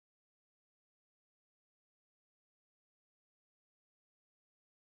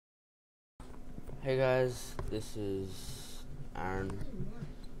Hey guys, this is Aaron,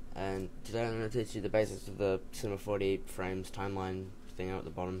 and today I'm going to teach you the basics of the Cinema 40 frames timeline thing out at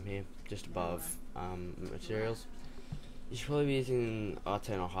the bottom here, just above materials. You should probably be using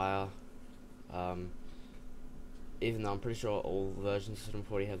R10 or higher, even though I'm pretty sure all versions of Cinema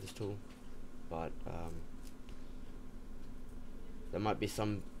 40 have this tool, but there might be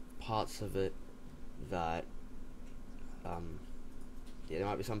some parts of it that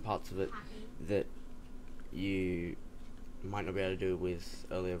that you might not be able to do with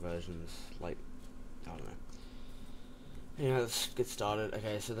earlier versions, like, I don't know. Anyway, let's get started.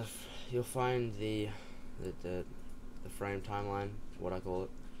 Okay, so you'll find the frame timeline, what I call it,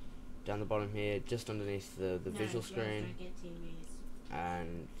 down the bottom here, just underneath the visual screen,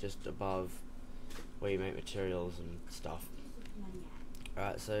 and just above where you make materials and stuff.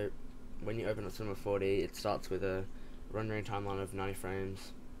 Alright, so when you open up Cinema 40, it starts with a rendering timeline of 90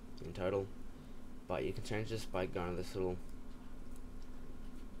 frames in total, but you can change this by going to this little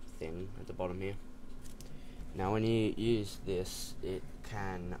thing at the bottom here. Now when you use this, it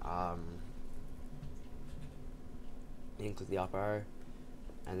can you can click the up arrow,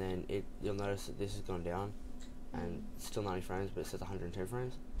 and then you'll notice that this has gone down and it's still 90 frames, but it says 110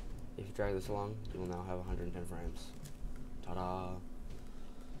 frames. If you drag this along, you will now have 110 frames. Ta-da!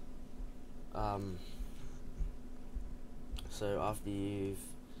 So after you've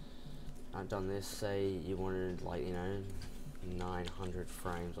done this, say you wanted, like, 900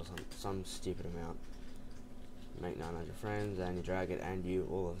 frames or some stupid amount, make 900 frames, and you drag it, and you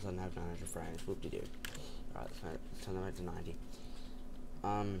all of a sudden have 900 frames. Whoop-de-doo. Alright, let's turn that back to 90.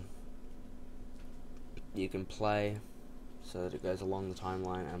 You can play so that it goes along the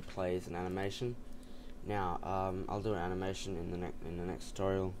timeline and plays an animation. Now, I'll do an animation in the next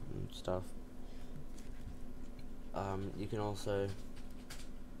tutorial and stuff. You can also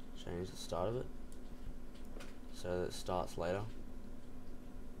change the start of it so that it starts later,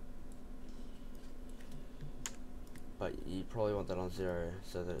 but you probably want that on 0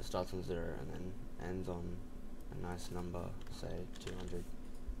 so that it starts on 0 and then ends on a nice number, say 200.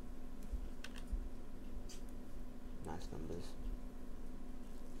 Nice numbers.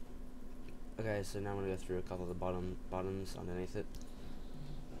 Okay, so now I'm going to go through a couple of the buttons underneath it.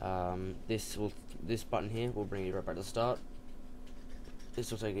 This button here will bring you right back to the start. This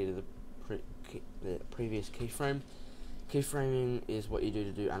will take you to the previous keyframe. Keyframing is what you do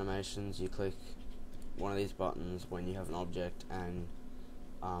to do animations. You click one of these buttons when you have an object, and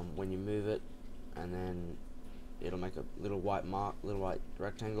when you move it, and then it'll make a little white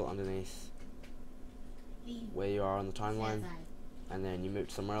rectangle underneath where you are on the timeline, and then you move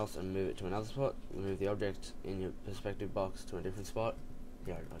to somewhere else and move it to another spot. Move the object in your perspective box to a different spot.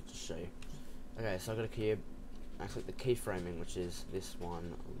 Yeah, I'll just show you. Okay, so I've got a cube. I click the keyframing, which is this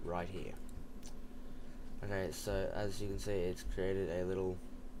one right here. Okay, so as you can see, it's created a little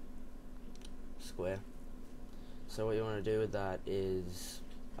square. So what you want to do with that is,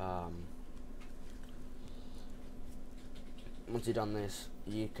 once you've done this,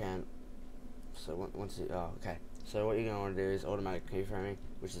 you can. So So what you're going to want to do is automatic keyframing,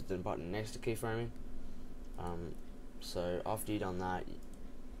 which is the button next to keyframing. So after you've done that,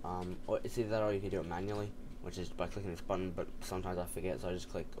 or it's either that or you can do it manually, which is by clicking this button, but sometimes I forget, so I just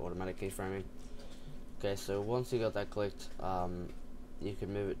click automatic keyframing. Okay, so once you got that clicked, you could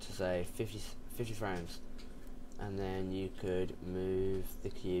move it to, say, 50 frames, and then you could move the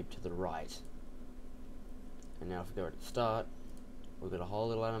cube to the right. And now if we go to start, we've got a whole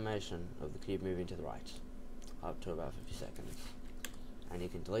little animation of the cube moving to the right, up to about 50 seconds. And you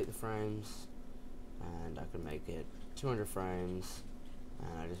can delete the frames, and I can make it 200 frames,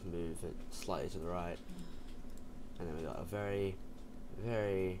 and I just move it slightly to the right, and then we got a very,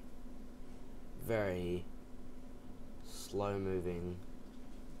 very, very slow moving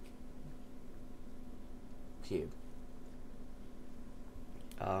cube.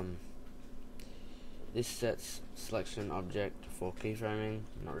 This sets selection object for keyframing.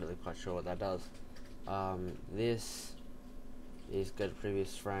 I'm not really quite sure what that does. This is go to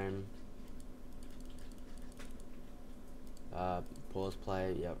previous frame. Pause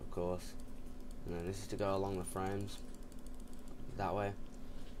play, yep, of course. And then this is to go along the frames that way.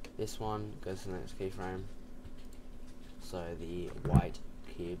 This one goes to the next keyframe. So the white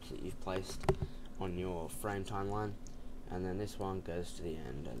cubes that you've placed on your frame timeline, and then this one goes to the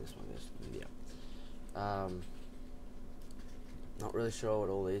end, and this one goes to the not really sure what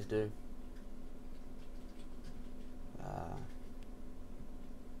all these do.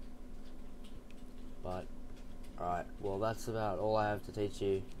 But alright, well, that's about all I have to teach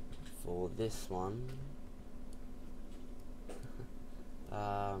you for this one.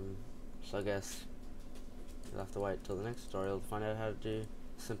 So I guess you'll have to wait till the next tutorial to find out how to do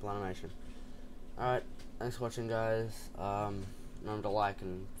simple animation. Alright, thanks for watching, guys. Remember to like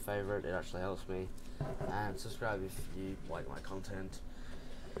and favorite, it actually helps me, and subscribe if you like my content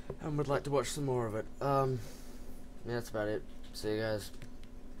and would like to watch some more of it. Yeah, that's about it. See you guys.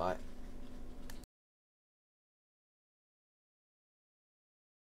 Bye.